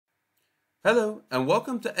Hello and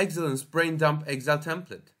welcome to Excellence Brain Dump Excel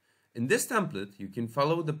template. In this template, you can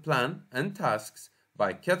follow the plan and tasks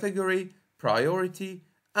by category, priority,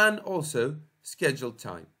 and also scheduled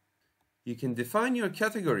time. You can define your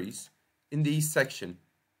categories in these sections.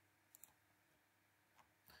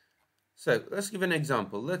 So let's give an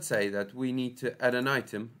example. Let's say that we need to add an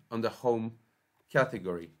item on the home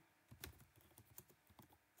category.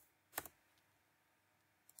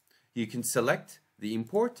 You can select the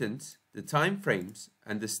importance, the time frames,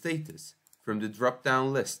 and the status from the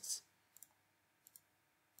drop-down lists.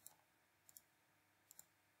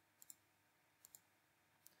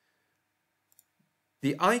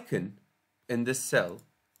 The icon in this cell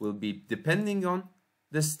will be depending on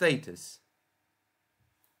the status.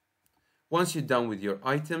 Once you're done with your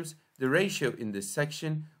items, the ratio in this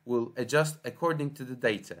section will adjust according to the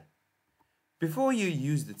data. Before you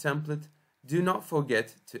use the template, do not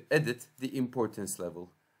forget to edit the importance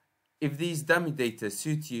level. If these dummy data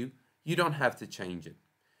suit you, you don't have to change it.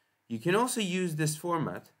 You can also use this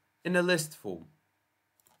format in a list form.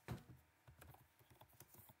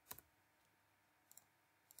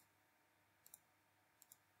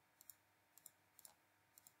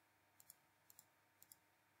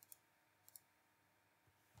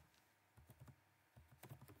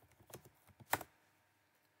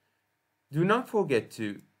 Do not forget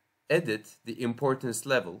to edit the importance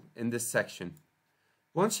level in this section.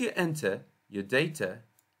 Once you enter your data,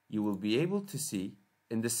 you will be able to see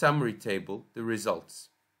in the summary table the results.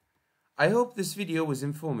 I hope this video was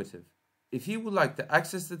informative. If you would like to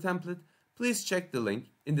access the template, please check the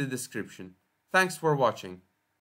link in the description. Thanks for watching.